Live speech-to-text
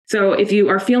So if you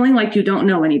are feeling like you don't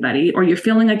know anybody, or you're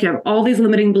feeling like you have all these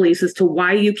limiting beliefs as to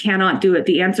why you cannot do it,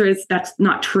 the answer is that's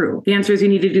not true. The answer is you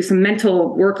need to do some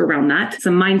mental work around that,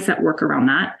 some mindset work around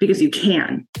that, because you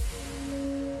can.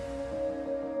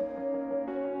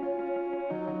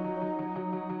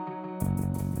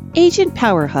 Agent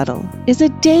Power Huddle is a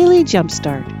daily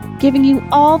jumpstart, giving you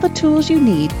all the tools you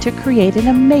need to create an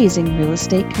amazing real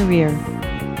estate career.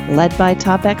 Led by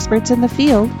top experts in the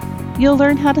field, you'll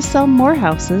learn how to sell more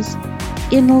houses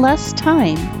in less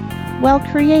time while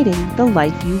creating the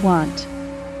life you want.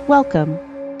 Welcome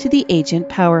to the Agent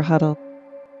Power Huddle.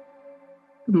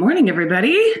 Good morning,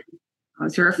 everybody.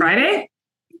 How's your Friday?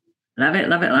 Love it,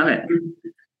 love it, love it.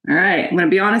 All right, I'm going to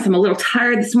be honest, I'm a little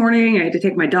tired this morning. I had to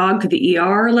take my dog to the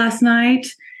ER last night,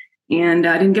 and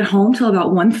I didn't get home till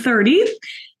about 1:30.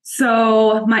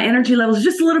 So my energy level is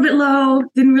just a little bit low.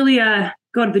 Didn't really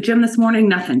go to the gym this morning,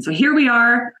 nothing. So here we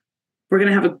are. We're going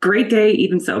to have a great day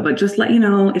even so, but just let you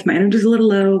know, if my energy is a little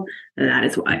low, that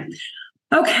is why.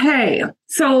 Okay,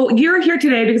 so you're here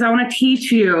today because I want to teach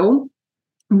you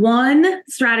one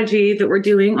strategy that we're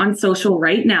doing on social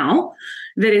right now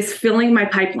that is filling my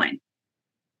pipeline.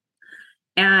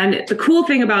 And the cool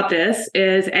thing about this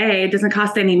is A, it doesn't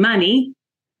cost any money.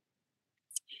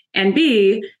 And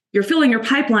B, you're filling your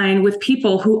pipeline with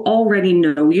people who already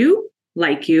know you,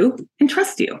 like you, and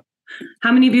trust you.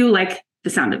 How many of you like the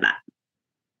sound of that?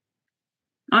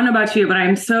 I don't know about you, but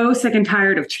I'm so sick and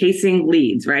tired of chasing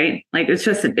leads, right? Like it's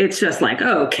just like,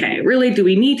 okay, really, do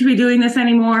we need to be doing this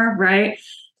anymore, right?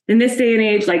 In this day and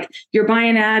age, like you're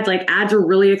buying ads, like ads are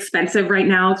really expensive right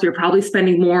now. So you're probably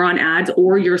spending more on ads,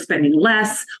 or you're spending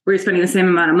less, or you're spending the same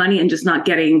amount of money and just not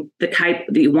getting the type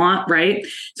that you want, right?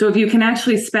 So if you can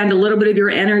actually spend a little bit of your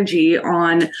energy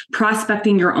on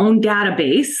prospecting your own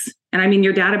database, and I mean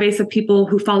your database of people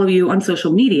who follow you on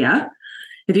social media,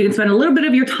 if you can spend a little bit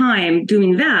of your time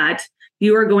doing that,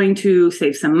 you are going to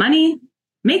save some money,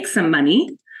 make some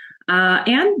money,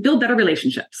 and build better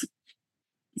relationships.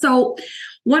 So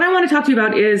what I want to talk to you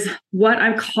about is what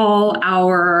I call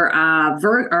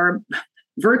our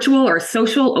virtual or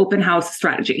social open house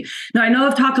strategy. Now, I know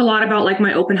I've talked a lot about like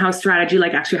my open house strategy,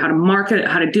 like actually how to market,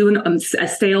 how to do a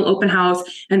stale open house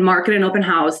and market an open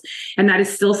house. And that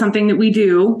is still something that we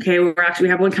do. Okay, we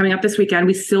have one coming up this weekend.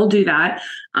 We still do that.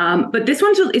 But this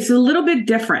one is a little bit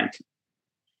different.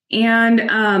 And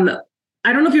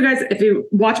I don't know if you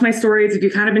watch my stories, if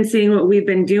you've kind of been seeing what we've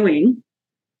been doing.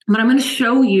 But I'm going to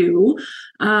show you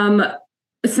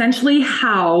essentially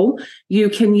how you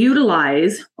can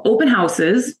utilize open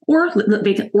houses or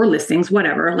listings,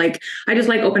 whatever. Like I just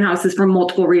like open houses for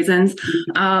multiple reasons.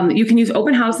 You can use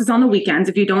open houses on the weekends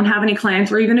if you don't have any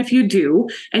clients, or even if you do,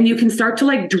 and you can start to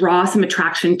like draw some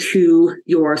attraction to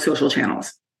your social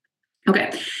channels.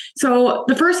 Okay, so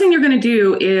the first thing you're going to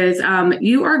do is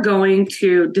you are going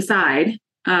to decide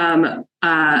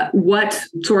what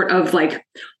sort of like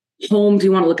homes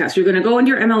you want to look at. So you're going to go into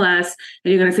your MLS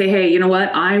and you're going to say, hey, you know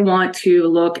what? I want to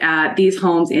look at these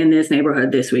homes in this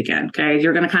neighborhood this weekend. Okay.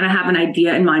 You're going to kind of have an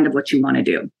idea in mind of what you want to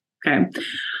do. Okay.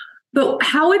 But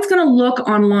how it's going to look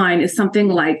online is something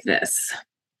like this.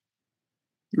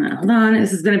 Now, hold on.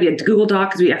 This is going to be a Google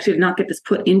Doc because we actually did not get this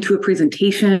put into a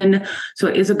presentation. So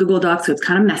it is a Google Doc. So it's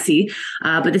kind of messy,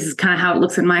 but this is kind of how it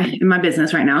looks in my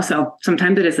business right now. So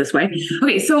sometimes it is this way.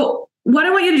 Okay. So what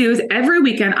I want you to do is every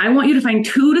weekend, I want you to find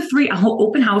 2 to 3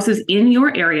 open houses in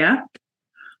your area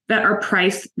that are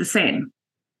priced the same.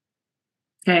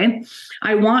 Okay.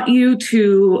 I want you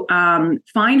to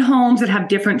find homes that have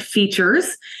different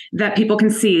features that people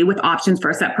can see with options for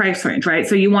a set price range, right?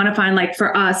 So you want to find, like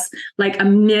for us, like a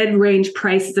mid-range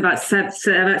price is about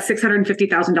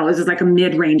 $650,000 is like a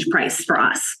mid-range price for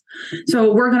us.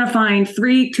 So we're going to find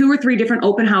 2 or 3 different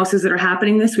open houses that are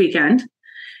happening this weekend.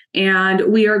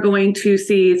 And we are going to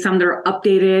see some that are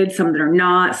updated, some that are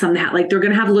not, some that they're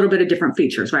going to have a little bit of different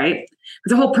features, right?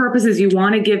 Because the whole purpose is you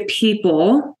want to give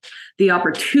people the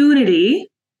opportunity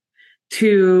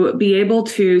to be able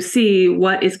to see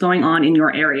what is going on in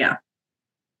your area.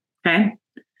 Okay.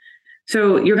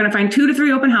 So you're going to find 2 to 3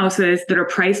 open houses that are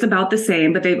priced about the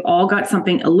same, but they've all got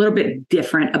something a little bit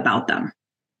different about them.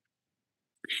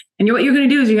 And what you're going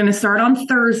to do is you're going to start on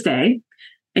Thursday.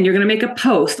 And you're going to make a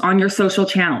post on your social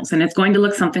channels. And it's going to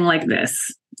look something like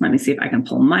this. Let me see if I can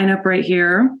pull mine up right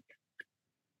here.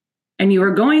 And you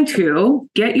are going to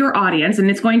get your audience, and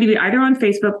it's going to be either on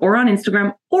Facebook or on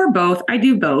Instagram or both. I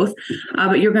do both.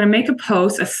 But you're going to make a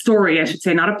post, a story, I should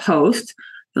say, not a post.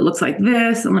 That looks like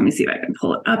this. And let me see if I can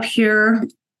pull it up here.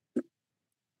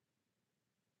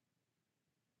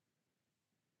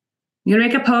 You're going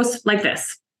to make a post like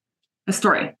this, a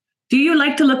story. Do you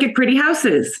like to look at pretty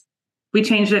houses? We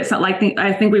changed it. So like,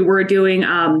 I think we were doing,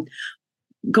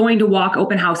 going to walk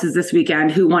open houses this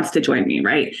weekend. Who wants to join me,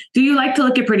 right? Do you like to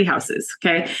look at pretty houses?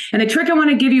 Okay. And the trick I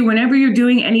want to give you whenever you're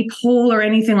doing any poll or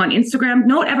anything on Instagram,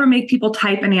 don't ever make people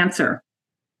type an answer.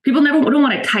 People don't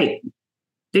want to type.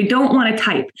 They don't want to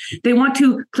type. They want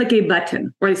to click a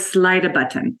button or slide a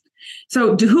button.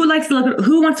 So who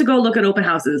wants to go look at open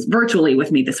houses virtually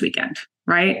with me this weekend,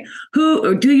 right?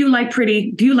 Do you like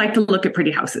to look at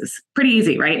pretty houses? Pretty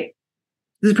easy, right?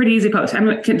 This is a pretty easy post.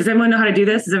 Does everyone know how to do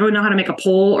this? Does everyone know how to make a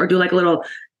poll or do like a little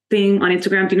thing on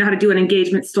Instagram? Do you know how to do an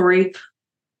engagement story?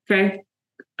 Okay.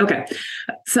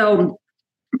 So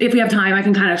if we have time, I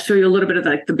can kind of show you a little bit of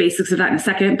the basics of that in a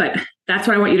second, but that's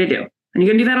what I want you to do. And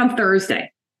you're going to do that on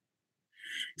Thursday.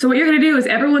 So what you're going to do is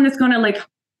everyone that's going to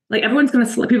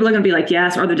people are going to be like,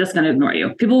 yes, or they're just going to ignore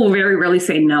you. People will very rarely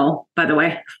say no, by the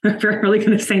way. They're very rarely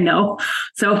going to say no.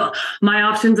 So my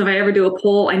options, if I ever do a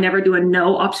poll, I never do a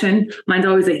no option. Mine's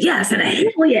always a yes and a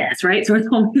hell yes, right? So it's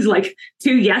always like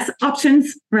 2 yes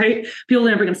options, right? People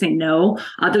are never going to say no.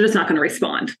 They're just not going to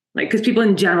respond. Like, because people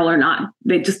in general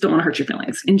they just don't want to hurt your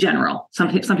feelings in general. Some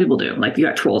people do. Like, you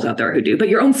got trolls out there who do, but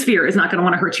your own sphere is not going to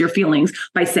want to hurt your feelings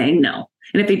by saying no.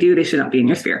 And if they do, they should not be in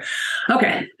your sphere.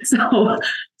 Okay. So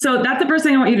that's the first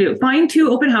thing I want you to do. Find 2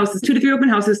 to 3 open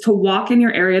houses to walk in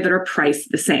your area that are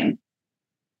priced the same.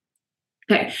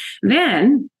 Okay.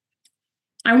 Then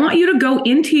I want you to go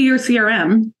into your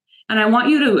CRM and I want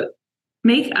you to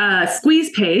make a squeeze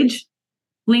page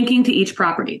linking to each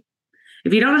property.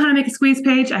 If you don't know how to make a squeeze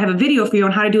page, I have a video for you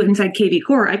on how to do it inside KV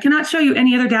Core. I cannot show you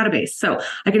any other database. So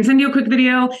I can send you a quick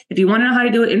video if you want to know how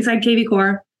to do it inside KV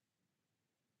Core.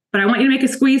 But I want you to make a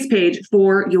squeeze page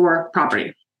for your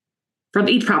property, for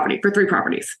each property, for 3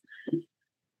 properties.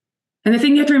 And the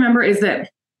thing you have to remember is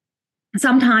that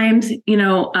sometimes, if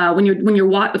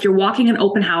you're walking an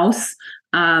open house,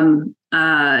 and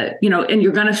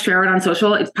you're going to share it on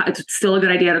social, it's still a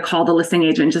good idea to call the listing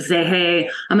agent and just say, hey,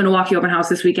 I'm going to walk you open house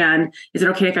this weekend. Is it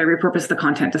okay if I repurpose the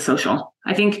content to social?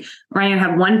 I think Ryan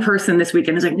had one person this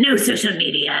weekend who's like, no social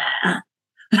media.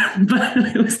 But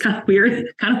it was kind of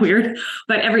weird.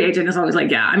 But every agent is always like,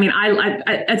 yeah. I mean, I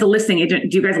as a listing agent,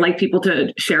 do you guys like people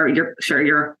to share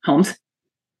your homes?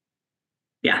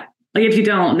 Yeah. Like, if you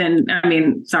don't, then, I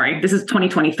mean, sorry, this is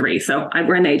 2023. So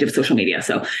we're in the age of social media.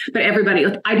 So, but everybody,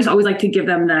 I just always like to give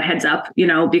them the heads up,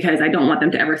 because I don't want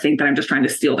them to ever think that I'm just trying to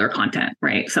steal their content.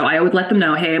 Right. So I would let them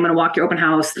know, hey, I'm going to walk your open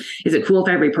house. Is it cool if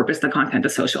I repurpose the content to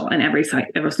social? And every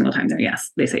single time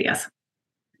they say yes.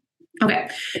 Okay.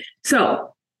 So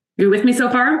you're with me so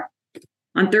far?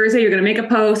 On Thursday, you're going to make a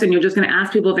post and you're just going to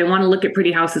ask people if they want to look at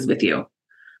pretty houses with you.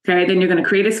 Okay, then you're going to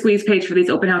create a squeeze page for these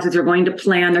open houses. You're going to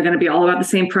plan. They're going to be all about the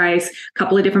same price, a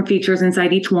couple of different features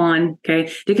inside each one.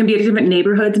 Okay, they can be at different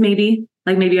neighborhoods, maybe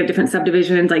you have different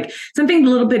subdivisions, like something a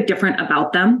little bit different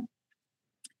about them.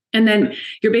 And then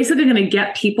you're basically going to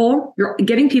get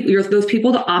those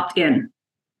people to opt in.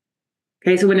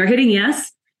 Okay, so when they're hitting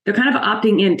yes, they're kind of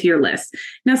opting into your list.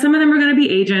 Now, some of them are going to be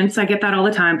agents. I get that all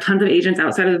the time. Tons of agents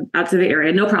outside of the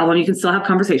area. No problem. You can still have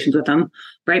conversations with them,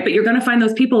 right? But you're going to find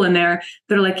those people in there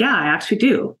that are like, yeah, I actually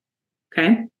do.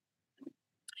 Okay.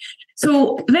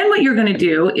 So then what you're going to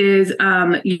do is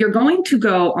you're going to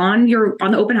go on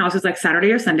the open houses like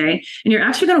Saturday or Sunday, and you're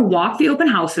actually going to walk the open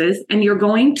houses and you're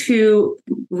going to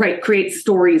create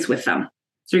stories with them.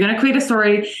 So you're going to create a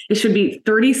story. It should be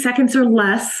 30 seconds or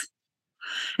less.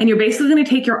 And you're basically going to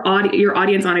take your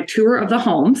audience on a tour of the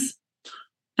homes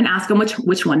and ask them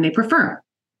which one they prefer.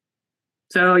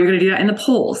 So you're going to do that in the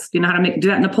polls. You know how to do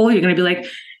that in the poll? You're going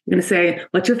to say,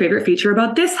 what's your favorite feature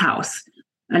about this house?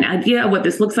 An idea of what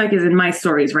this looks like is in my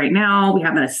stories right now. We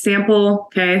have a sample.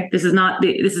 Okay. This is not,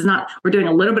 we're doing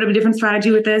a little bit of a different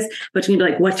strategy with this, but you need to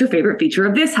be like, what's your favorite feature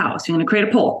of this house? You're going to create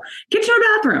a poll. Kitchen or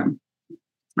bathroom,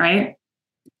 right?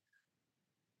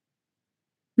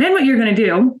 Then what you're going to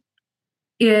do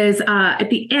is at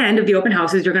the end of the open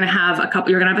houses, you're going to have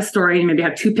a story and maybe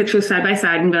have 2 pictures side by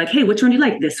side and be like, hey, which one do you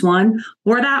like? This one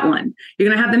or that one? You're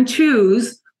going to have them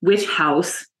choose which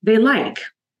house they like.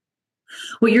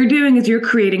 What you're doing is you're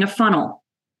creating a funnel.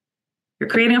 You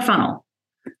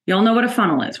all know what a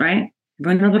funnel is, right?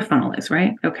 Everyone knows what a funnel is,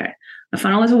 right? Okay. A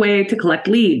funnel is a way to collect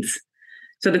leads.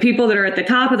 So the people that are at the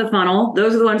top of the funnel,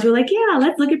 those are the ones who are like, yeah,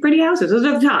 let's look at pretty houses. Those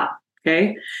are at the top.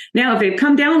 Okay. Now, if they've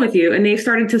come down with you and they've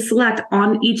started to select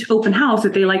on each open house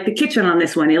that they like the kitchen on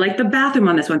this one, they like the bathroom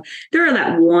on this one, they're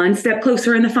that one step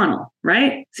closer in the funnel,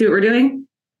 right? See what we're doing?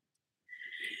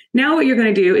 Now, what you're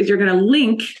going to do is you're going to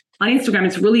link on Instagram.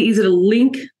 It's really easy to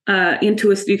link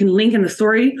you can link in the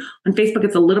story. On Facebook,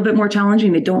 it's a little bit more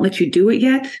challenging. They don't let you do it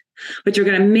yet, but you're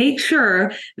going to make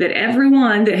sure that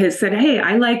everyone that has said, hey,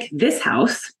 I like this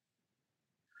house,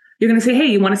 You're going to say, hey,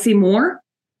 you want to see more?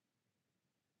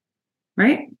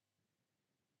 Right?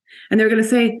 And they're going to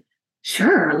say,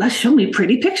 sure, let's show me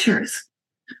pretty pictures.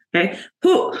 Okay.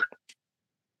 Who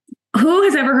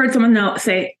has ever heard someone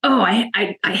say, oh,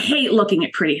 I hate looking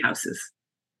at pretty houses?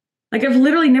 Like, I've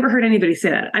literally never heard anybody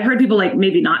say that. I've heard people like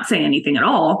maybe not say anything at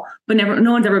all, but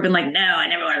no one's ever been like, no, I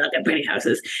never want to look at pretty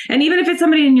houses. And even if it's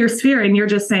somebody in your sphere and you're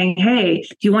just saying, hey,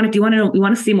 do you want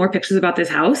to see more pictures about this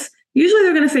house? Usually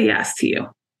they're going to say yes to you.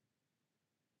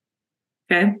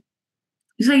 Okay.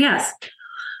 You say yes.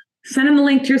 Send them the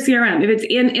link to your CRM. If it's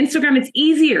in Instagram, it's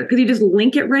easier because you just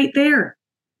link it right there.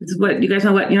 This is what you guys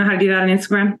know. You know how to do that on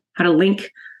Instagram? How to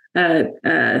link,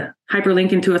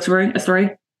 hyperlink into a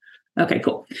story. Okay,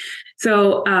 cool.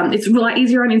 So it's a lot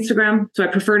easier on Instagram. So I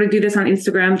prefer to do this on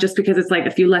Instagram just because it's like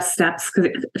a few less steps.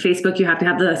 Because Facebook, you have to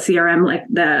have the CRM, like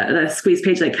the squeeze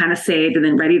page, like kind of saved and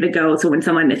then ready to go. So when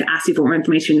someone asks you for more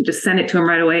information, you just send it to them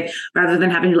right away, rather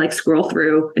than having to like scroll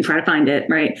through and try to find it.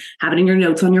 Right? Have it in your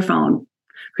notes on your phone.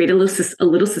 Create a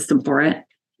little system for it.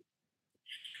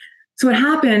 So what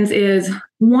happens is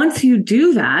once you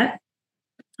do that,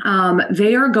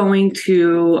 they are going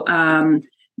to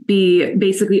be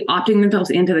basically opting themselves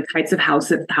into the types of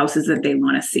houses that they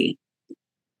want to see.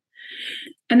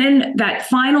 And then that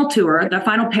final tour, the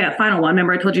final one,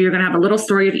 remember I told you you're going to have a little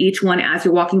story of each one as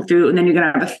you're walking through, and then you're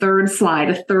going to have a third slide,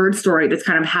 a third story that's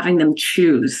kind of having them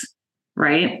choose,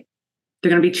 right?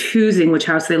 They're going to be choosing which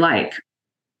house they like.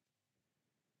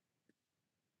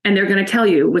 And they're going to tell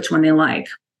you which one they like.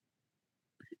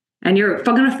 And you're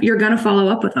going to follow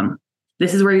up with them.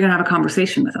 This is where you're going to have a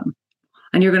conversation with them.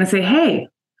 And you're going to say, hey,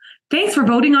 thanks for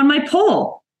voting on my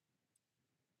poll.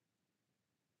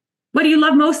 What do you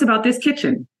love most about this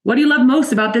kitchen? What do you love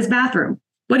most about this bathroom?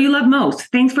 What do you love most?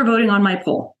 Thanks for voting on my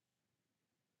poll.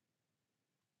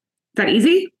 Is that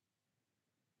easy?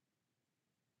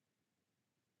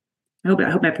 I hope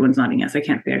everyone's nodding yes. I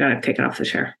can't. I got to take it off the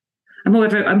share.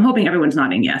 I'm hoping everyone's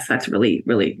nodding yes. That's really,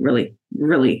 really, really,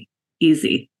 really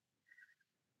easy.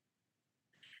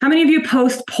 How many of you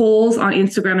post polls on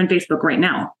Instagram and Facebook right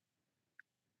now?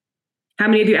 How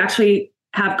many of you actually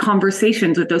have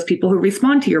conversations with those people who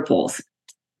respond to your polls?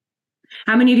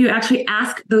 How many of you actually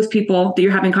ask those people that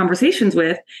you're having conversations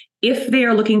with if they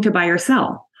are looking to buy or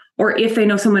sell, or if they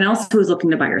know someone else who is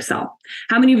looking to buy or sell?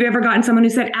 How many of you have ever gotten someone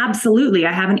who said, absolutely,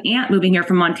 I have an aunt moving here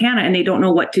from Montana and they don't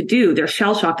know what to do. They're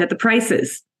shell-shocked at the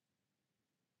prices.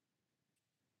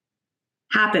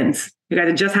 Happens. You guys,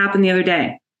 it just happened the other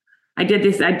day. I did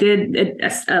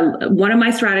one of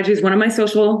my strategies, one of my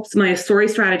story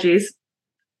strategies.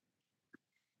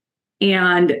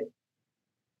 And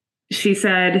she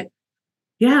said,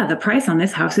 yeah, the price on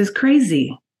this house is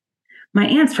crazy. My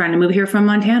aunt's trying to move here from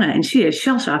Montana and she is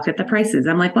shell-shocked at the prices.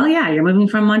 I'm like, well, yeah, you're moving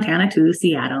from Montana to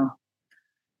Seattle.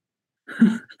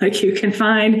 Like, you can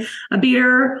find a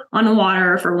beater on the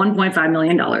water for $1.5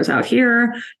 million out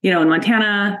here. You know, in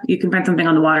Montana, you can find something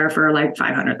on the water for like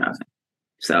 $500,000.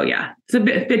 So yeah, it's a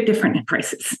bit different in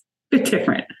prices, bit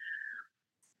different.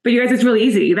 But you guys, it's really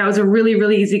easy. That was a really,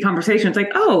 really easy conversation. It's like,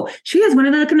 oh, when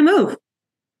are they looking to move?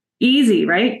 Easy,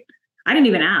 right? I didn't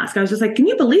even ask. I was just like, can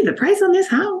you believe the price on this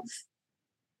house?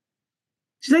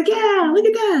 She's like, yeah, look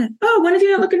at that. Oh, when are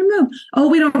you not looking to move? Oh,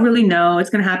 we don't really know. It's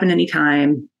going to happen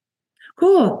anytime.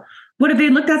 Cool. What have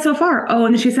they looked at so far? Oh,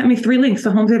 and then she sent me 3 links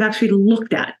to homes they've actually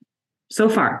looked at so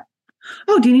far.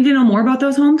 Oh, do you need to know more about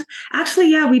those homes?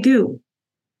 Actually, yeah, we do.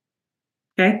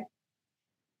 Okay.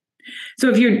 So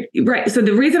if you're right, so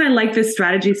the reason I like this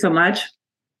strategy so much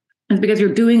is because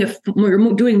you're doing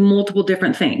multiple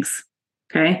different things.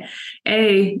 Okay.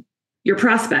 You're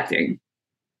prospecting.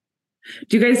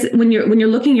 Do you guys, when you're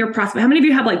looking at your prospect, how many of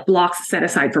you have like blocks set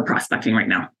aside for prospecting right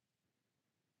now?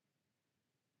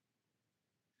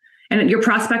 And you're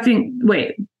prospecting,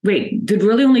 wait, did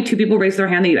really only 2 people raise their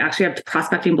hand that you actually have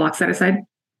prospecting blocks set aside?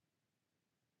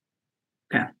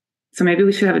 Okay. So maybe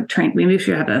we should have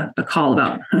a call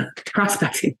about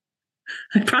prospecting.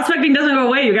 Prospecting doesn't go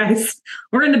away, you guys.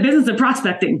 We're in the business of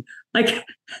prospecting. Like,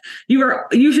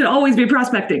 you should always be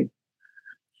prospecting.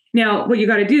 Now, what you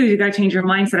got to do is you got to change your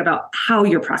mindset about how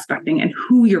you're prospecting and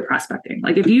who you're prospecting.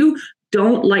 Like, if you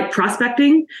don't like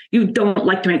prospecting, you don't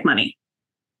like to make money.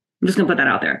 I'm just going to put that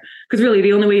out there, because really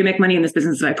the only way you make money in this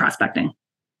business is by prospecting.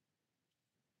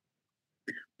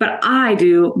 But I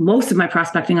do most of my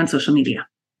prospecting on social media.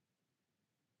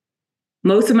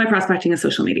 Most of my prospecting is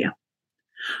social media.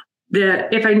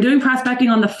 If I'm doing prospecting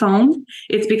on the phone,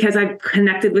 it's because I've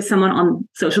connected with someone on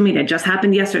social media. It just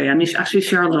happened yesterday. I'm going to actually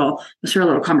share a little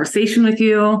conversation with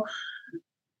you.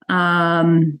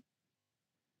 Hold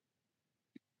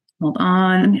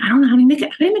on. I don't know how to make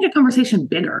a conversation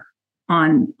bigger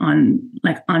on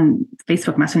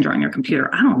Facebook Messenger on your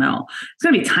computer. I don't know. It's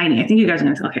going to be tiny. I think you guys are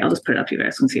going to say, okay, I'll just put it up. You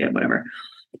guys can see it, whatever.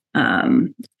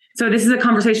 So this is a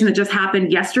conversation that just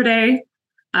happened yesterday.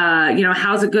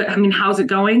 How's it good? I mean, how's it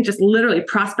going? Just literally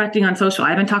prospecting on social. I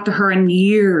haven't talked to her in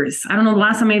years. I don't know the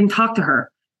last time I even talked to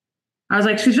her. I was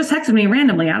like, she's just texted me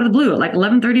randomly out of the blue at like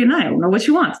 11:30 at night. I don't know what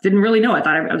she wants. Didn't really know. I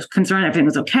thought I was concerned everything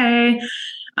was okay.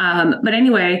 But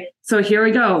anyway, so here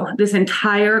we go. This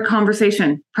entire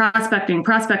conversation, prospecting.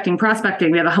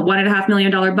 We have a $1.5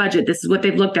 million budget. This is what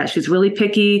they've looked at. She's really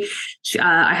picky.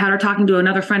 I had her talking to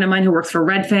another friend of mine who works for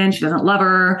Redfin. She doesn't love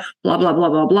her, blah, blah, blah,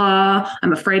 blah, blah.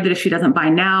 I'm afraid that if she doesn't buy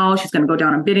now, she's going to go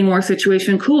down a bidding war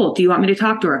situation. Cool. Do you want me to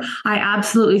talk to her? I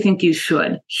absolutely think you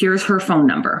should. Here's her phone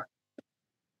number.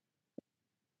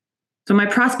 So my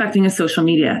prospecting is social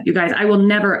media. You guys, I will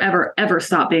never, ever, ever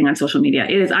stop being on social media.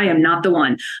 I am not the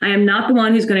one. I am not the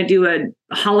one who's going to do a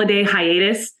holiday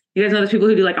hiatus. You guys know those people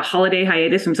who do like a holiday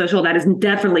hiatus from social? That is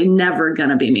definitely never going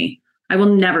to be me. I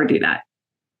will never do that.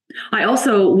 I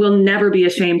also will never be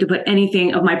ashamed to put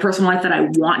anything of my personal life that I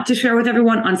want to share with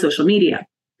everyone on social media,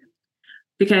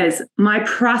 because my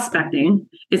prospecting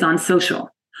is on social.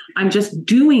 I'm just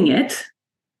doing it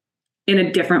in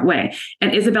a different way.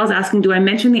 And Isabel's asking, do I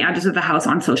mention the address of the house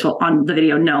on social on the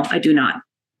video? No, I do not.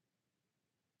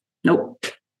 Nope.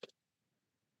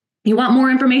 You want more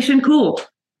information? Cool.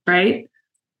 Right?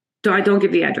 Don't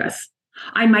give the address.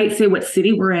 I might say what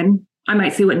city we're in. I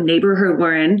might say what neighborhood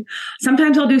we're in.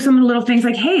 Sometimes I'll do some little things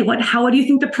like, hey, what do you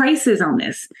think the price is on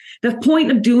this? The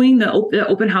point of doing the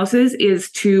open houses is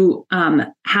to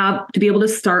be able to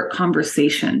start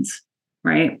conversations,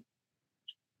 right?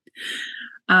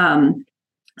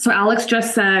 So Alex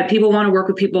just said people want to work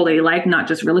with people they like, not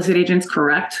just real estate agents.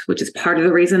 Correct. Which is part of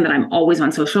the reason that I'm always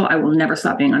on social. I will never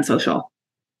stop being on social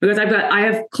because I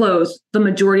have closed the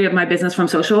majority of my business from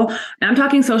social. And I'm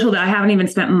talking social that I haven't even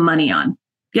spent money on.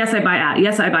 Yes, I buy ads.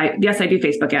 Yes, I do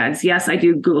Facebook ads. Yes, I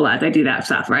do Google ads. I do that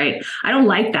stuff. Right. I don't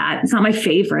like that. It's not my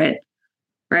favorite.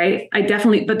 Right. But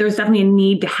there's definitely a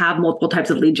need to have multiple types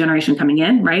of lead generation coming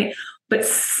in. Right. But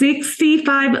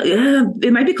 65,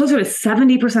 it might be closer to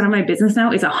 70% of my business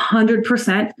now is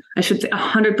 100%, I should say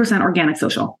 100% organic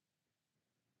social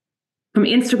from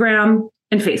Instagram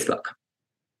and Facebook.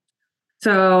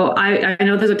 So I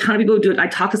know there's a ton of people who do it. I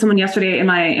talked to someone yesterday in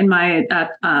my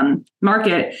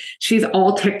market. She's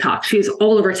all TikTok. She's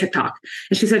all over TikTok.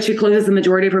 And she said she closes the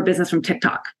majority of her business from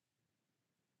TikTok.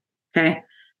 Okay.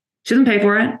 She doesn't pay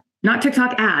for it. Not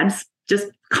TikTok ads, just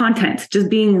content, just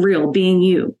being real, being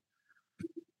you.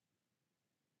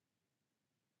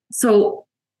 So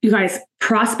you guys,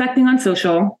 prospecting on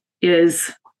social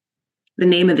is the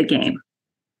name of the game.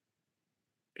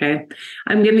 Okay.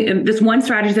 I'm giving this one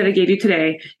strategy that I gave you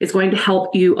today is going to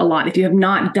help you a lot. If you have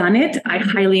not done it, I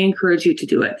highly encourage you to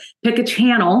do it. Pick a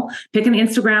channel, pick an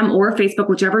Instagram or Facebook,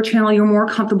 whichever channel you're more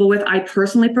comfortable with. I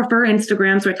personally prefer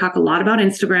Instagram. So I talk a lot about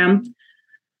Instagram.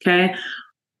 Okay.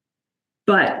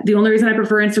 But the only reason I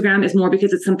prefer Instagram is more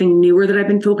because it's something newer that I've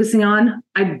been focusing on.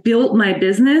 I built my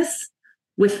business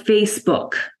with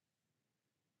Facebook,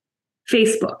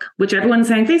 which everyone's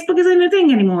saying Facebook isn't a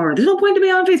thing anymore. There's no point to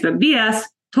be on Facebook. BS,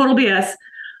 total BS.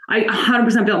 I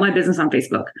 100% built my business on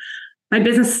Facebook. My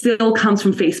business still comes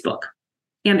from Facebook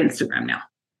and Instagram now.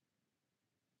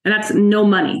 And that's no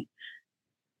money.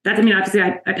 Obviously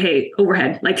I pay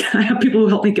overhead. Like I have people who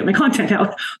help me get my content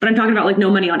out, but I'm talking about like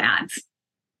no money on ads.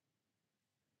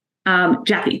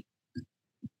 Jackie.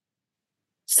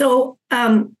 So,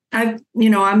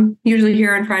 I'm usually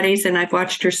here on Fridays and I've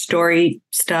watched your story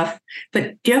stuff,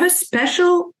 but do you have a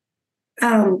special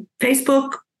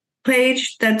Facebook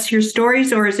page that's your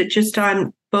stories, or is it just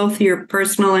on both your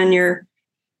personal and your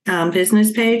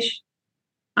business page?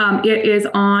 It is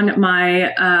on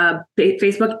my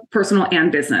Facebook, personal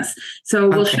and business. So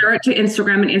we'll share it to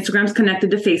Instagram, and Instagram's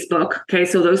connected to Facebook. Okay,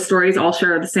 so those stories all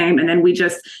share the same, and then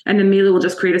Milu will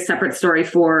just create a separate story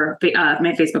for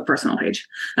my Facebook personal page.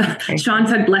 Okay. Sean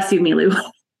said, "Bless you, Milu."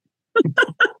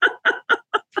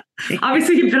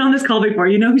 Obviously, you've been on this call before.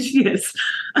 You know who she is.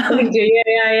 I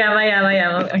am.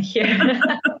 I'm here.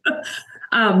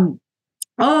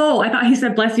 Oh, I thought he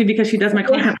said bless you because she does my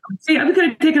content. See, I could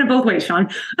have taken it both ways, Sean.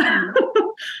 But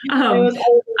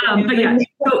yeah,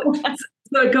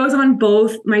 so it goes on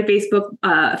both my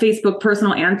Facebook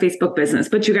personal and Facebook business.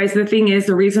 But you guys, the thing is,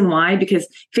 the reason why, because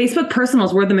Facebook personal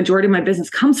is where the majority of my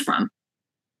business comes from.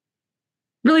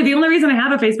 Really, the only reason I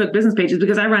have a Facebook business page is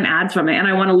because I run ads from it and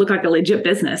I want to look like a legit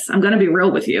business. I'm going to be real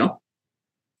with you.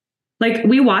 Like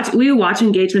we watch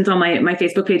engagements on my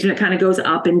Facebook page and it kind of goes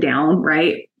up and down,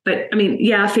 right? But I mean,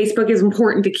 yeah, Facebook is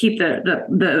important to keep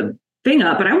the thing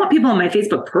up, but I want people on my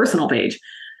Facebook personal page.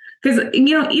 Because,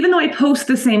 even though I post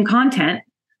the same content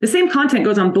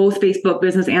goes on both Facebook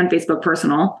business and Facebook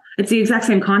personal. It's the exact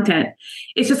same content.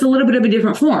 It's just a little bit of a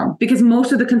different form because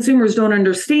most of the consumers don't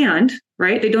understand,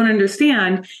 right? They don't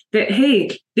understand that,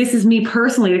 hey, this is me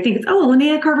personally. They think it's,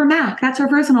 Lynea Carver Mac, that's her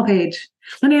personal page.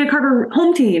 Lynea Carver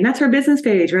Home Team, that's her business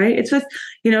page, right? It's just,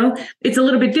 it's a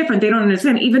little bit different. They don't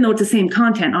understand, even though it's the same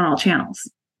content on all channels.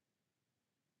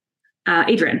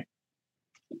 Adrian.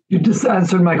 You just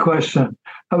answered my question.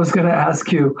 I was going to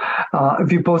ask you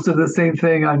if you posted the same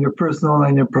thing on your personal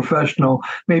and your professional,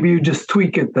 maybe you just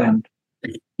tweak it then.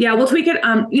 Yeah, we'll tweak it.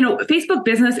 Facebook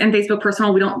business and Facebook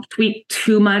personal, we don't tweak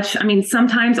too much. I mean,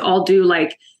 sometimes I'll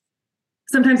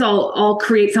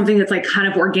create something that's like kind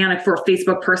of organic for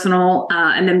Facebook personal,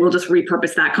 and then we'll just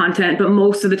repurpose that content. But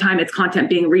most of the time it's content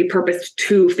being repurposed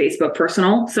to Facebook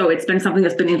personal. So it's been something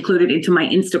that's been included into my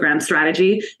Instagram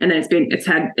strategy. And then it's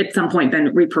had at some point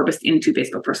been repurposed into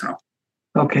Facebook personal.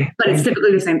 Okay. But it's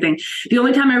typically the same thing. The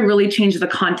only time I really change the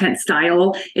content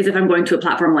style is if I'm going to a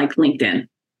platform like LinkedIn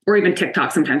or even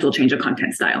TikTok. Sometimes we'll change a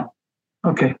content style.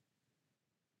 Okay.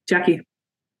 Jackie.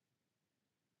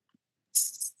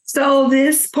 So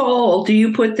this poll, do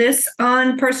you put this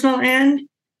on personal and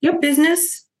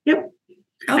business? Yep.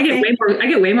 Okay. I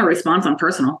get way more response on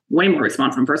personal. Way more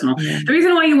response on personal. Yeah. The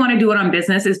reason why you want to do it on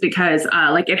business is because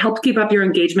it helps keep up your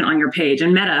engagement on your page.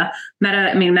 And Meta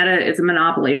is a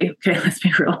monopoly. Okay, let's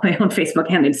be real. They own Facebook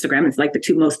and Instagram. It's like the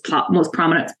two most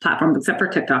prominent platforms, except for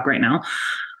TikTok right now.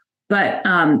 But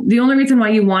the only reason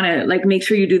why you want to make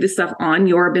sure you do this stuff on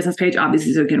your business page,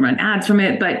 obviously, so you can run ads from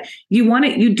it. But you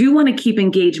do want to keep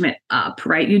engagement up,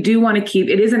 right? You do want to keep,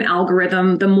 it is an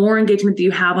algorithm. The more engagement that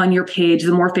you have on your page,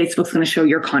 the more Facebook's going to show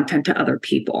your content to other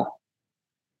people.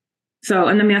 So,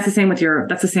 and then that's the same with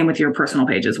your personal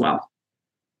page as well.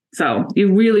 So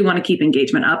you really want to keep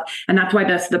engagement up. And that's why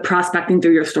the prospecting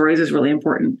through your stories is really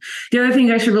important. The other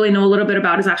thing I should really know a little bit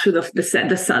about is actually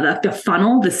the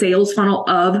funnel, the sales funnel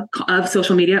of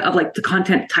social media, of the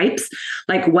content types,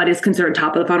 like what is considered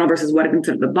top of the funnel versus what is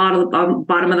considered the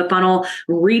bottom of the funnel,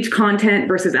 reach content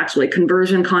versus actually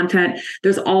conversion content.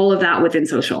 There's all of that within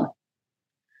social.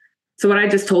 So what I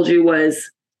just told you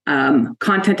was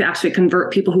content to actually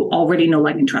convert people who already know,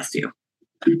 like, and trust you.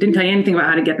 Didn't tell you anything about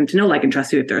how to get them to know, like, and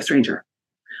trust you if they're a stranger.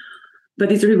 But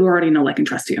these are people who already know, like, and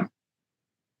trust you.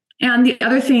 And the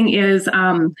other thing is, a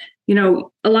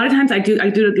lot of times I do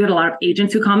get a lot of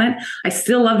agents who comment. I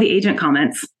still love the agent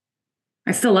comments.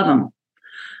 I still love them.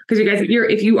 Because you guys,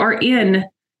 if you are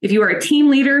a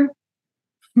team leader,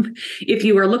 if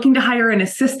you are looking to hire an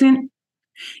assistant,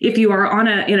 if you are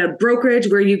in a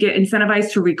brokerage where you get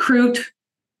incentivized to recruit,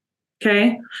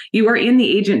 okay, you are in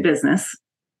the agent business,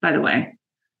 by the way.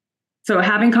 So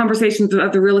having conversations with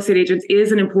other real estate agents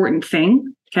is an important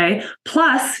thing, okay?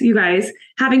 Plus, you guys,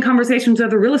 having conversations with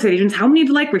other real estate agents, how many of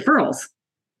you like referrals?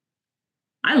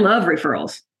 I love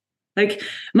referrals.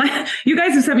 You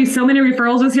guys have sent me so many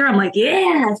referrals this year. I'm like,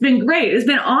 yeah, it's been great. It's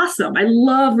been awesome. I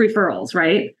love referrals,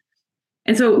 right?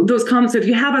 And so those comments, so if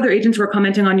you have other agents who are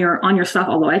commenting on your stuff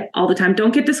all the time,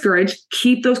 don't get discouraged.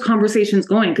 Keep those conversations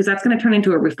going, because that's going to turn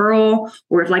into a referral.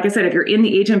 Or if, like I said, if you're in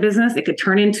the agent business, it could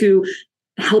turn into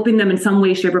helping them in some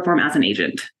way, shape, or form as an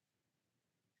agent.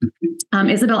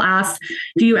 Isabel asked,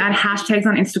 do you add hashtags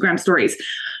on Instagram stories?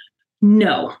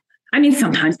 No. I mean,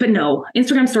 sometimes, but no.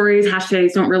 Instagram stories,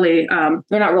 hashtags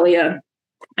they're not really a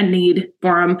need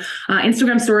for them.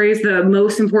 Instagram stories, the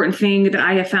most important thing that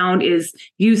I have found is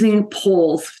using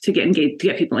polls to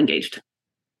get people engaged.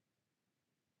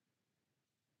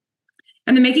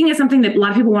 And then making it something that a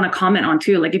lot of people want to comment on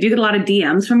too. Like if you get a lot of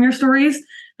DMs from your stories,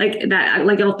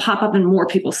 it'll pop up in more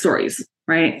people's stories,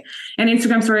 right? And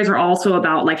Instagram stories are also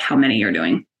about how many you're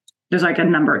doing. There's a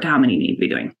number to how many you need to be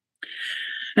doing.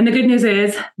 And the good news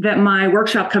is that my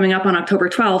workshop coming up on October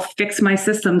 12th, Fix My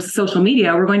Systems Social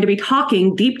Media, we're going to be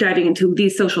deep diving into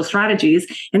these social strategies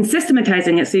and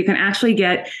systematizing it so you can actually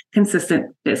get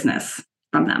consistent business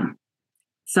from them.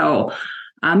 So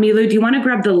Milu, do you want to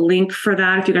grab the link for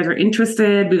that if you guys are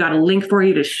interested? We got a link for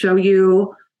you to show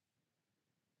you.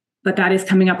 But that is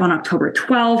coming up on October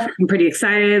 12th. I'm pretty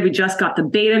excited. We just got the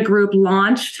beta group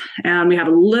launched, and we have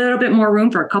a little bit more room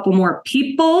for a couple more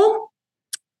people.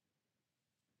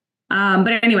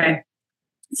 But anyway,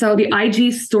 so the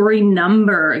IG story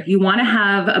number, you want to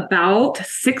have about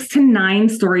 6 to 9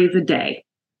 stories a day.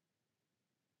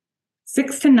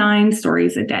 6 to 9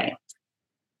 stories a day.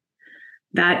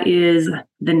 That is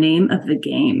the name of the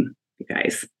game, you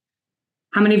guys.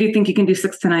 How many of you think you can do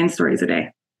 6 to 9 stories a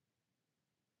day?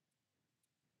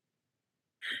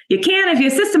 You can if you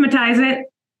systematize it.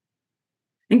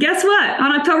 And guess what?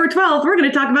 On October 12th, we're going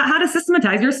to talk about how to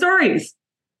systematize your stories.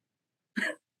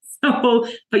 So,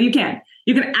 but you can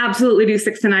absolutely do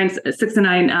 6 to 9.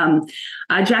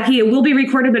 Jackie, it will be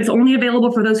recorded, but it's only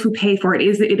available for those who pay for it.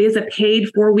 It is a paid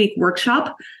 4-week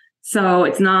workshop. So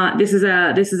it's not, this is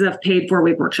a paid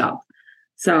 4-week workshop.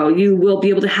 So you will be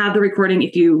able to have the recording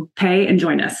if you pay and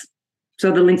join us.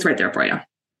 So the link's right there for you.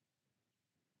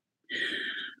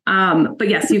 But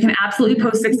yes, you can absolutely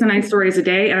post 6 to 9 stories a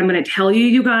day. And I'm going to tell you,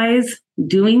 you guys,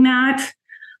 doing that,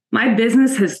 my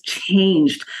business has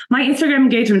changed. My Instagram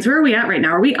engagements, where are we at right now?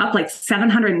 Are we up like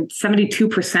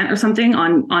 772% or something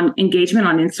on engagement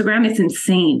on Instagram? It's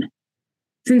insane.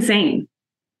 It's insane.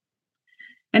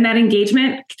 And that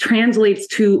engagement translates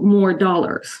to more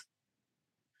dollars.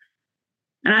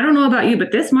 And I don't know about you,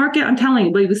 but this market, I'm telling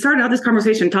you, we started out this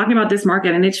conversation talking about this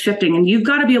market and it's shifting, and you've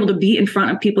got to be able to be in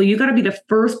front of people. You've got to be the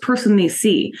first person they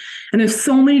see. And there's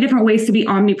so many different ways to be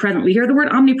omnipresent. We hear the word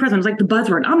omnipresent. It's like the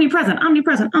buzzword,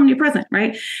 omnipresent,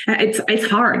 right? It's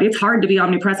hard. It's hard to be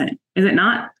omnipresent. Is it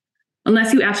not?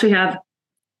 Unless you actually have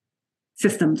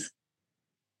systems.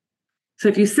 So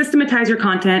if you systematize your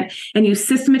content and you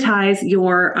systematize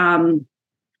your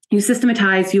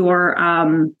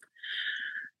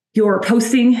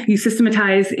posting, you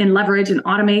systematize and leverage and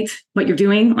automate what you're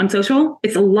doing on social,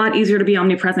 it's a lot easier to be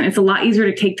omnipresent. It's a lot easier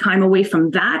to take time away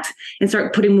from that and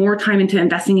start putting more time into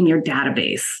investing in your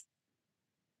database.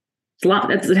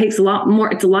 It takes a lot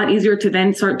more. It's a lot easier to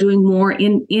then start doing more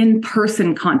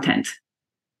in-person content.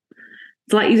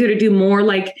 It's a lot easier to do more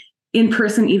like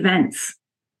in-person events.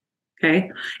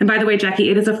 Okay. And by the way, Jackie,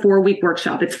 it is a 4-week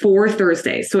workshop. It's 4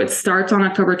 Thursdays. So it starts on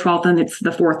October 12th and it's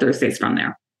the 4 Thursdays from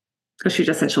there. Because she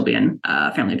just said she'll be in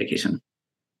family vacation.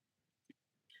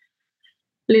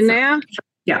 Lynea,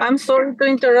 yeah. I'm sorry to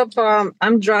interrupt.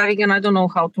 I'm driving and I don't know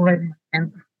how to read my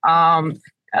hand.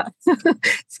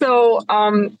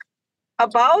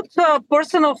 About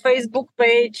personal Facebook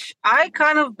page, I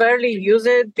kind of barely use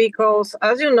it because,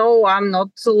 as you know, I'm not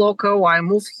local. I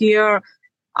moved here.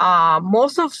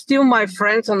 Most of still my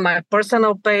friends on my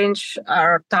personal page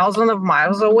are thousands of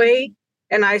miles away.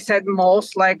 And I said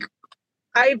most, like,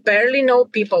 I barely know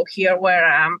people here where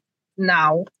I am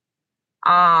now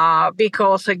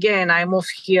because, again, I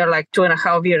moved here like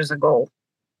 2.5 years ago.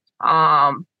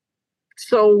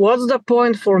 So what's the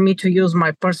point for me to use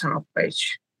my personal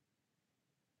page?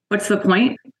 What's the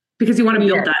point? Because you want to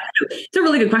build that. It's a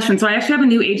really good question. So I actually have a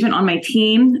new agent on my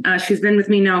team. She's been with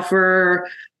me now for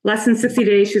less than 60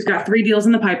 days. She's got 3 deals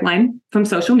in the pipeline from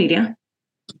social media.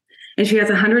 And she has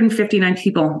 159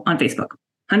 people on Facebook,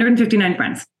 159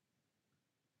 friends.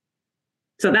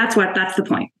 So that's the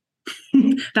point.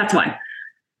 That's why.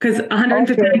 Because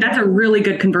 150, that's a really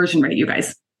good conversion rate, you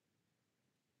guys.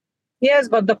 Yes,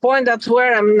 but the point, that's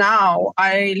where I'm now.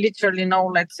 I literally know,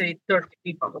 let's say, 30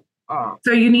 people.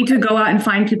 So you need to go out and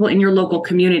find people in your local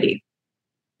community.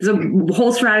 There's a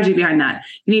whole strategy behind that.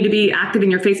 You need to be active in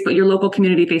your local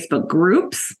community Facebook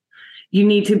groups. You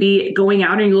need to be going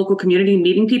out in your local community and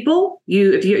meeting people.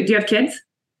 Do you have kids?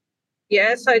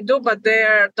 Yes, I do, but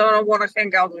they don't want to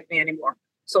hang out with me anymore.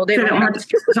 So they don't.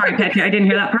 Sorry, Patty, I didn't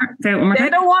hear that part. Say it one more time. They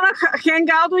don't want to hang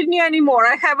out with me anymore.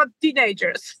 I have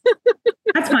teenagers.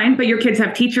 That's fine, but your kids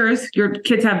have teachers. Your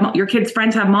kids'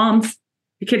 friends have moms.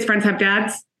 Your kids' friends have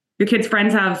dads. Your kids'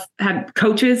 friends have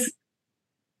coaches.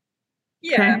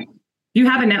 Yeah. Okay? You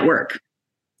have a network.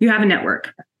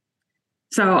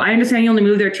 So I understand you only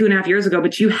moved there 2.5 years ago,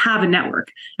 but you have a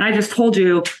network. And I just told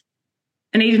you,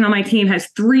 an agent on my team has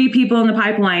 3 people in the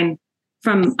pipeline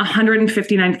from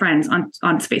 159 friends on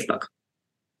Facebook.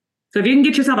 So if you can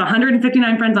get yourself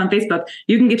 159 friends on Facebook,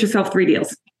 you can get yourself 3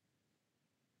 deals.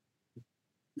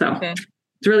 So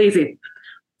It's really easy.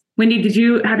 Wendy, did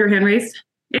you have your hand raised?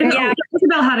 Yeah.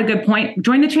 Isabel had a good point.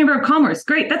 Join the Chamber of Commerce.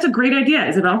 Great. That's a great idea,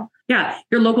 Isabel. Yeah.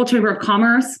 Your local Chamber of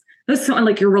Commerce. This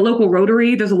like your local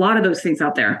Rotary. There's a lot of those things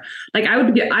out there. Like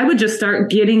I would just start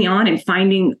getting on and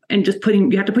finding and just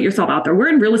you have to put yourself out there. We're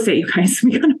in real estate, you guys.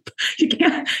 You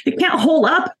can't hole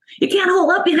up. You can't hole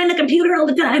up behind the computer all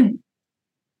the time.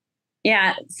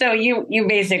 Yeah. So you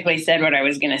basically said what I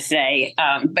was going to say.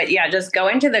 But yeah, just go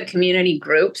into the community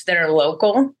groups that are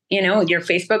local, your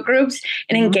Facebook groups,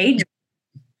 and engage.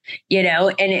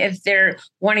 And if they're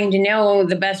wanting to know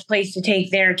the best place to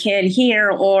take their kid here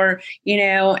or,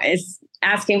 is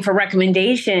asking for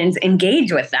recommendations,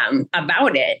 engage with them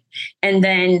about it and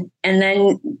then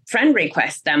friend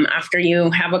request them after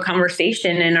you have a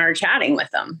conversation and are chatting with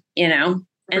them,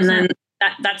 and then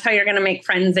that's how you're going to make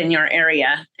friends in your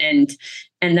area. And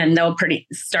then they'll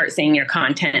start seeing your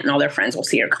content and all their friends will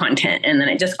see your content. And then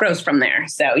it just grows from there.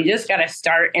 So you just got to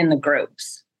start in the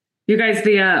groups. You guys,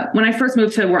 when I first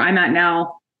moved to where I'm at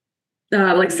now,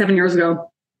 like 7 years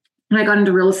ago, And I got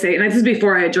into real estate. And this is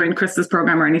before I had joined Krista's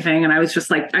program or anything. And I was just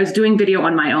like, I was doing video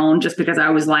on my own just because I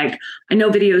was like, I know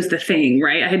video is the thing,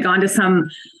 right? I had gone to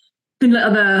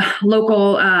the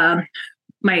local,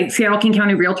 my Seattle King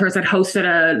County Realtors had hosted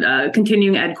a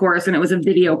continuing ed course, and it was a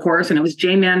video course, and it was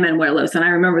J-Man Manuelos. And I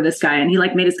remember this guy, and he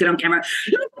like made us get on camera.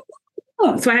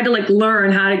 So I had to like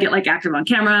learn how to get like active on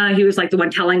camera. He was like the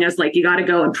one telling us like, you got to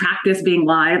go and practice being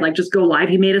live, like just go live.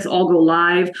 He made us all go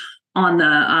live on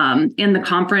the in the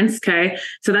conference. Okay.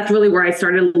 So that's really where I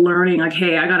started learning like,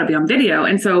 hey, I gotta be on video.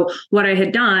 And so what I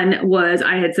had done was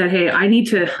I had said, hey, I need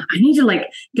to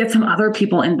like get some other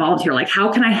people involved here. Like, how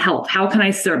can I help? How can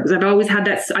I serve? Because I've always had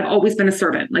that. I've always been a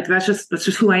servant. Like that's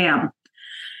just who I am.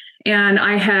 And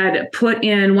I had put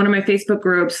in one of my Facebook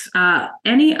groups,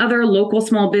 any other local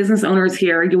small business owners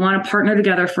here, you want to partner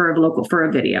together for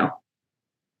a video.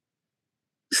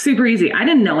 Super easy. I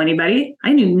didn't know anybody.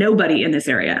 I knew nobody in this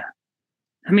area.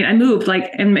 I mean, I moved I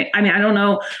don't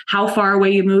know how far away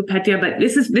you moved, Petya, but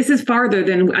this is farther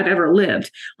than I've ever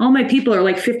lived. All my people are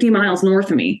like 50 miles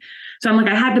north of me. So I'm like,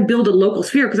 I had to build a local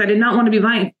sphere because I did not want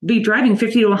to be driving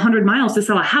 50 to 100 miles to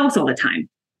sell a house all the time.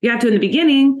 You have to in the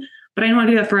beginning, but I didn't want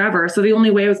to do that forever. So the only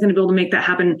way I was going to be able to make that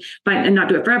happen and not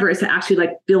do it forever is to actually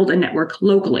like build a network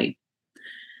locally.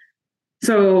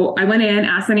 So I went in,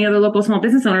 asked any other local small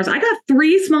business owners. I got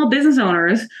 3 small business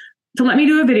owners to let me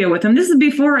do a video with them. This is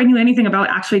before I knew anything about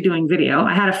actually doing video.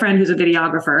 I had a friend who's a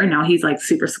videographer, and now he's like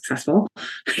super successful.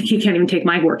 He can't even take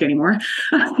my work anymore.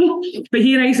 But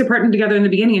he and I used to partner together in the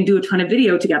beginning and do a ton of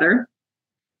video together.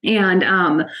 And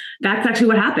that's actually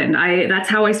what happened. That's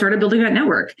how I started building that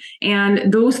network. And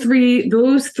those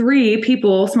three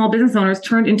people, small business owners,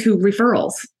 turned into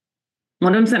referrals.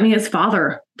 One of them sent me his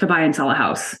father to buy and sell a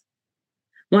house.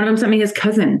 One of them sent me his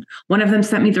cousin. One of them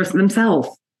sent me themselves.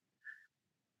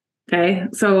 Okay.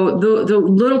 So the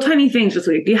little tiny things just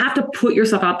like you have to put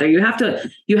yourself out there. You have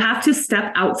to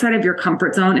step outside of your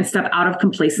comfort zone and step out of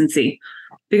complacency,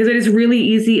 because it is really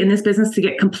easy in this business to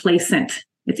get complacent.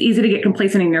 It's easy to get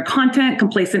complacent in your content,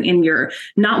 complacent in your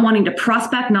not wanting to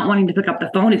prospect, not wanting to pick up the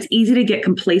phone. It's easy to get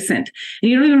complacent,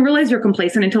 and you don't even realize you're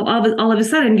complacent until all of a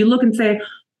sudden you look and say,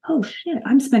 oh shit,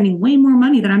 I'm spending way more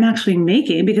money than I'm actually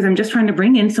making because I'm just trying to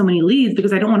bring in so many leads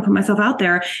because I don't want to put myself out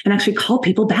there and actually call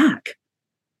people back.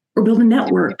 Or build a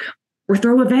network, or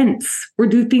throw events, or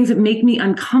do things that make me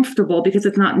uncomfortable because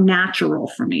it's not natural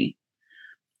for me.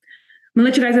 I'm gonna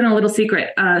let you guys in on a little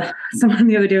secret. Someone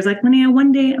the other day was like, Lynea,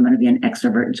 one day I'm gonna be an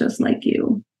extrovert just like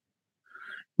you.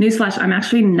 Newsflash, I'm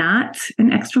actually not an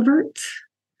extrovert.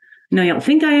 No, you don't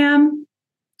think I am.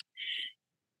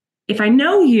 If I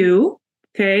know you,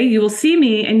 okay, you will see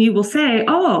me and you will say,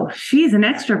 oh, she's an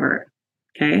extrovert,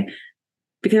 okay?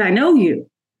 Because I know you.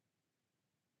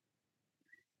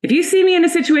 If you see me in a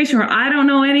situation where I don't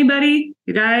know anybody,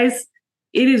 you guys,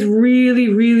 it is really,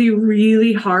 really,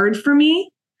 really hard for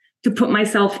me to put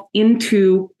myself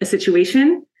into a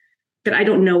situation that I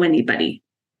don't know anybody.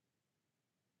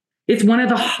 It's one of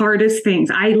the hardest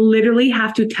things. I literally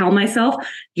have to tell myself,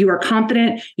 you are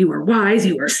confident, you are wise,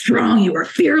 you are strong, you are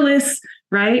fearless,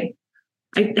 right?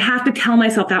 I have to tell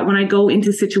myself that when I go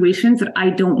into situations that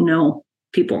I don't know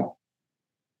people.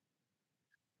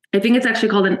 I think it's actually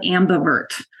called an ambivert.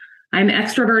 I'm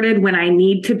extroverted when I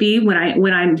need to be, when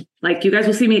I'm like, you guys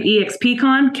will see me at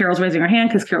EXPCon. Carol's raising her hand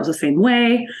because Carol's the same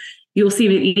way. You will see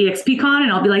me at EXPCon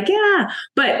and I'll be like, yeah,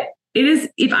 but it is,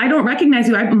 if I don't recognize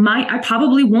you, I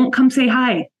probably won't come say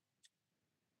hi.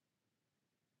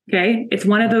 Okay. It's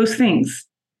one of those things.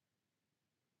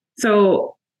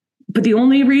 So, but the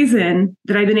only reason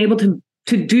that I've been able to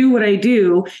do what I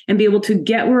do and be able to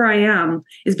get where I am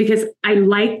is because I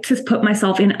like to put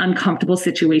myself in uncomfortable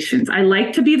situations. I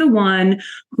like to be the one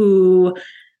who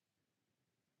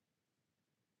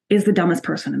is the dumbest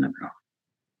person in the room.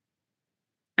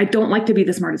 I don't like to be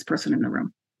the smartest person in the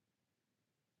room.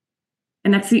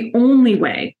 And that's the only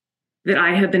way that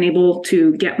I have been able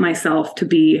to get myself to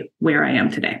be where I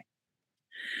am today.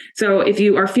 So if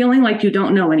you are feeling like you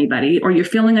don't know anybody, or you're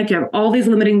feeling like you have all these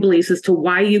limiting beliefs as to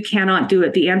why you cannot do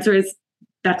it, the answer is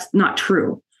that's not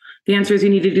true. The answer is you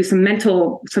need to do some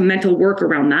mental work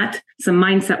around that, some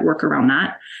mindset work around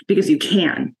that, because you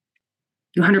can.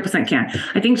 You 100% can.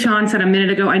 I think Sean said a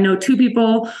minute ago, I know 2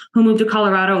 people who moved to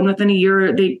Colorado and within a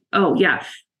year,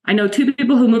 I know 2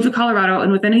 people who moved to Colorado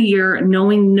and within a year,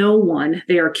 knowing no one,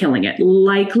 they are killing it,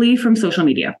 likely from social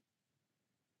media.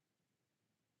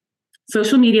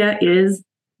 Social media is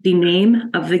the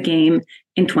name of the game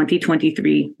in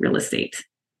 2023 real estate.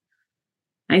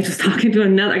 I was just talking to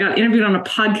I got interviewed on a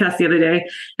podcast the other day,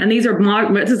 and this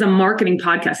is a marketing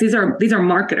podcast. These are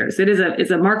marketers.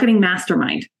 It's a marketing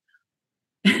mastermind.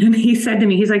 And he said to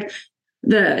me, he's like,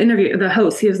 the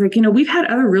host, he was like, we've had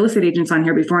other real estate agents on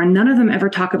here before, and none of them ever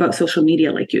talk about social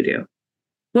media like you do.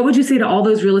 What would you say to all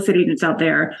those real estate agents out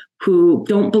there who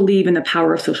don't believe in the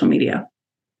power of social media?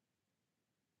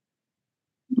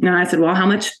 And I said, well, how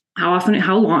often,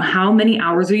 how long, how many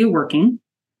hours are you working?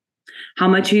 How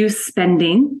much are you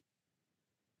spending?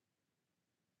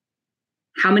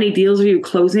 How many deals are you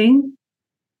closing?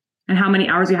 And how many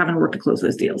hours are you having to work to close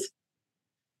those deals?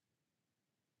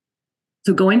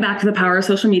 So going back to the power of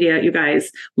social media, you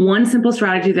guys, one simple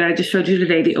strategy that I just showed you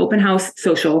today, the open house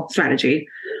social strategy,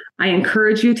 I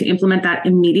encourage you to implement that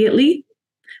immediately.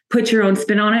 Put your own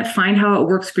spin on it, find how it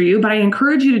works for you. But I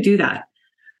encourage you to do that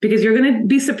because you're going to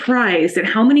be surprised at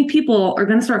how many people are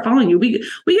going to start following you. We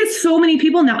get so many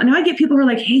people now. Now I get people who are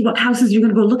like, hey, what houses are you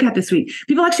going to go look at this week?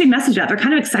 People actually message that. They're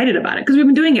kind of excited about it because we've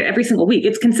been doing it every single week.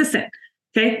 It's consistent.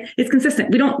 Okay. It's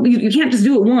consistent. You can't just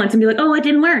do it once and be like, oh, it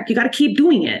didn't work. You got to keep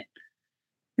doing it.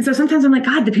 And so sometimes I'm like,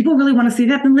 God, do people really want to see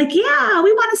that? I'm like, yeah,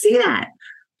 we want to see that.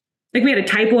 Like we had a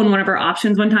typo in one of our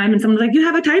options one time and someone's like, you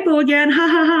have a typo again. Ha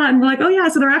ha ha. And we're like, oh yeah.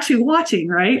 So they're actually watching,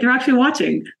 right? They're actually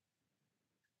watching.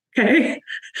 Okay.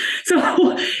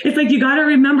 So it's like, you got to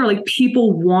remember, like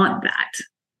people want that.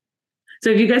 So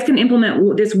if you guys can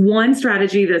implement this one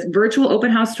strategy, this virtual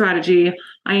open house strategy,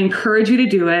 I encourage you to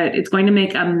do it. It's going to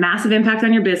make a massive impact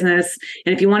on your business.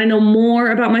 And if you want to know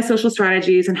more about my social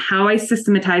strategies and how I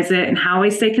systematize it and how I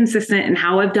stay consistent and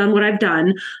how I've done what I've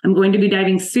done, I'm going to be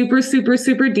diving super, super,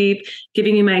 super deep,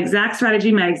 giving you my exact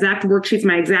strategy, my exact worksheets,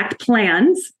 my exact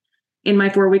plans in my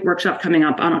 4-week workshop coming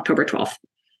up on October 12th.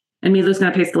 And Mila's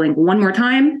going to paste the link one more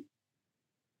time.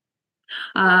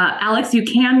 Alex, you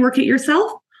can work it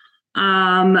yourself.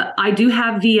 I do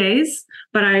have VAs,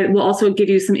 but I will also give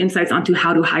you some insights onto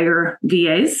how to hire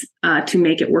VAs to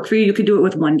make it work for you. You could do it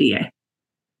with one VA.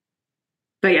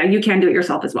 But yeah, you can do it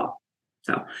yourself as well.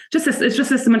 So it's just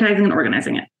systematizing and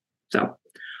organizing it. So,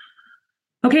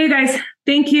 okay, you guys,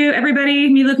 thank you, everybody.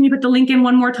 Mila, can you put the link in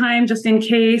one more time just in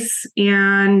case?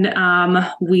 And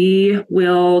we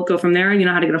will go from there. You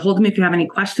know how to get a hold of me if you have any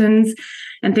questions.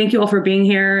 And thank you all for being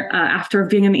here. After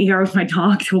being in the ER with my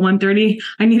dog till 1:30,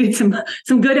 I needed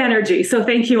some good energy. So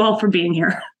thank you all for being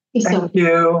here. Thank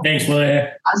you. Thanks,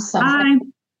 Lynea. Awesome. Bye.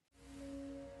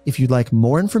 If you'd like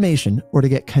more information or to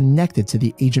get connected to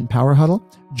the Agent Power Huddle,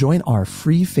 join our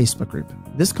free Facebook group.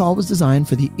 This call was designed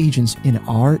for the agents in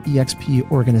our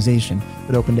EXP organization,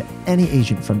 but open to any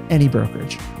agent from any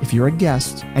brokerage. If you're a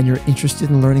guest and you're interested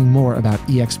in learning more about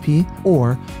EXP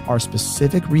or our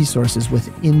specific resources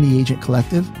within the Agent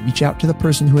Collective, reach out to the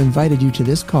person who invited you to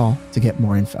this call to get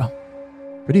more info.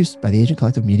 Produced by the Agent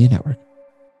Collective Media Network.